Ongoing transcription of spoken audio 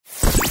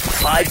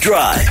5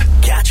 Drive.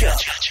 Catch up.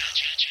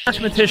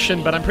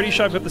 Mathematician, but I'm pretty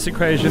sure I've got this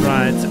equation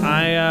right.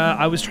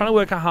 I was trying to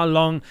work out how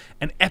long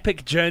an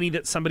epic journey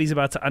that somebody's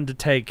about to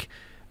undertake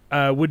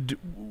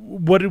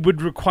what it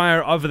would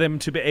require of them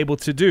to be able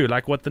to do,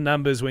 like what the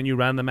numbers when you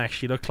run them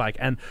actually look like.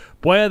 And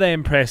boy, are they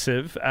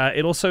impressive.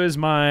 It also is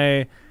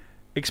my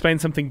explain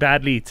something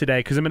badly today,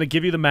 because I'm going to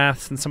give you the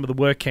maths and some of the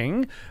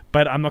working,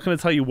 but I'm not going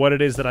to tell you what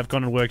it is that I've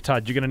gone and worked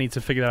out. You're going to need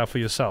to figure that out for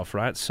yourself,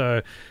 right?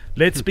 So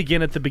let's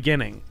begin at the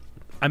beginning.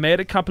 I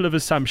made a couple of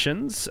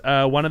assumptions.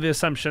 One of the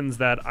assumptions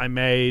that I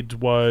made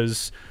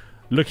was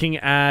looking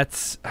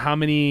at how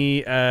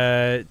many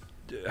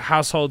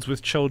households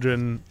with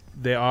children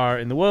there are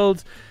in the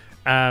world,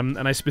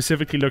 and I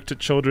specifically looked at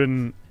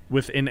children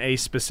within a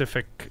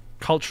specific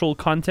cultural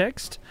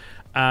context,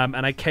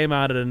 and I came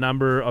out at a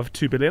number of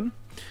 2 billion.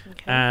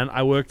 Okay. And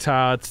I worked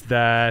out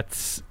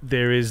that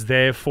there is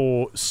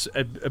therefore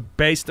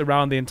based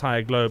around the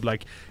entire globe,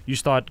 like you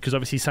start, because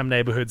obviously some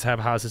neighborhoods have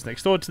houses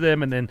next door to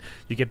them, and then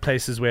you get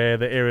places where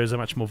the areas are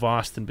much more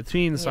vast in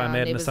between. So I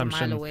made an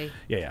assumption. I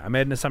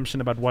made an assumption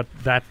about what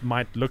that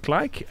might look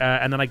like,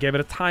 and then I gave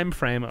it a time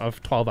frame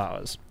of 12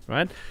 hours.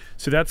 Right,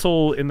 so that's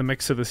all in the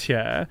mix of this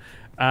here,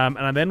 and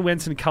I then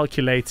went and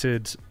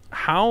calculated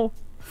how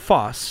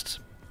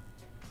fast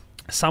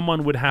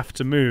someone would have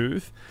to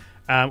move.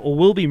 Or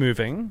will be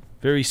moving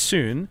very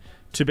soon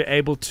to be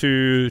able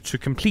to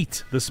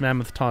complete this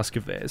mammoth task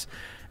of theirs.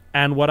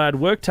 And what I'd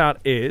worked out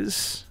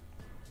is,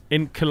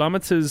 in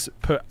kilometers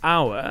per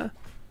hour,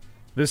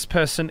 this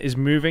person is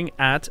moving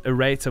at a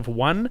rate of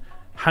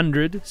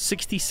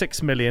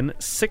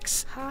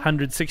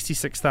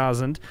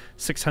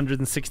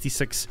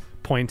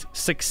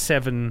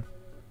 166,666,666.67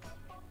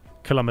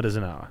 kilometers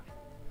an hour.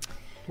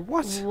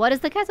 What is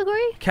the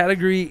category?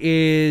 Category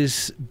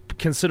is,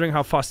 considering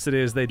how fast it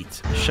is, they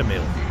eat.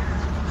 Shamil.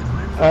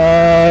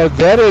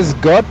 That has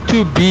got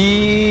to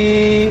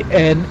be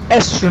an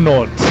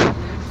astronaut.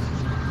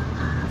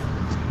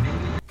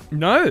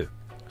 No.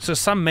 So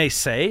some may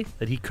say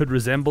that he could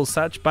resemble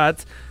such,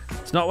 but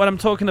it's not what I'm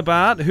talking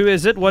about. Who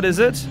is it? What is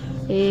it?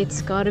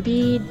 It's gotta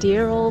be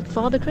dear old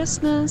Father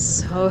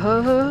Christmas. Ho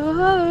ho ho ho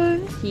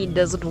ho. He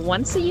does it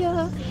once a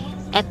year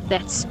at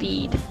that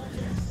speed.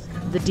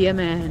 The dear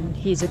man,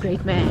 he's a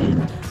great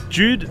man.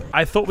 Jude,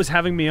 I thought was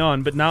having me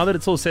on, but now that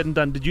it's all said and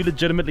done, did you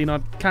legitimately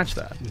not catch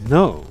that?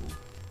 No.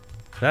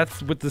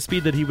 That's with the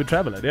speed that he would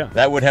travel at, yeah.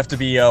 That would have to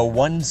be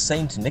one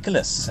Saint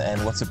Nicholas,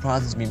 and what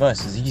surprises me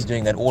most is he's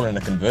doing that all in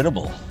a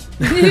convertible.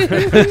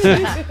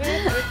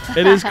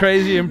 It is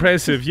crazy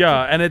impressive,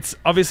 yeah, and it's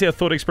obviously a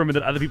thought experiment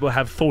that other people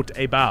have thought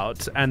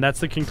about, and that's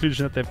the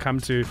conclusion that they've come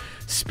to.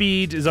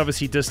 Speed is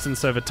obviously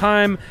distance over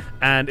time,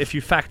 and if you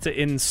factor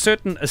in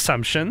certain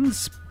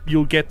assumptions,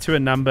 you'll get to a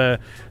number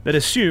that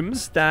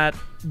assumes that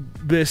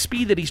the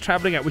speed that he's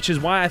traveling at, which is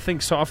why I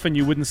think so often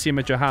you wouldn't see him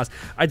at your house.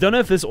 I don't know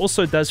if this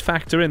also does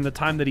factor in the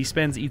time that he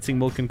spends eating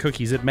milk and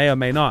cookies. It may or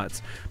may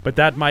not, but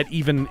that might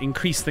even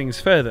increase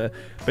things further.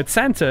 But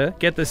Santa,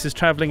 get this, is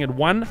traveling at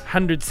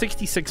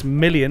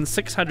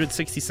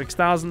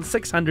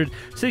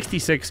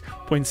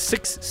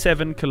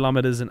 166,666,666.67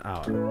 kilometers an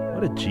hour.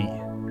 What a G.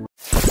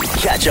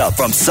 Catch up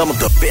from some of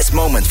the best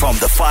moments from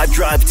the 5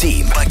 Drive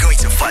team by going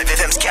to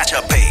 5FM's catch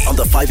up page on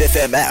the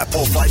 5FM app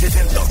or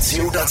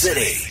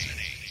 5FM.co.za.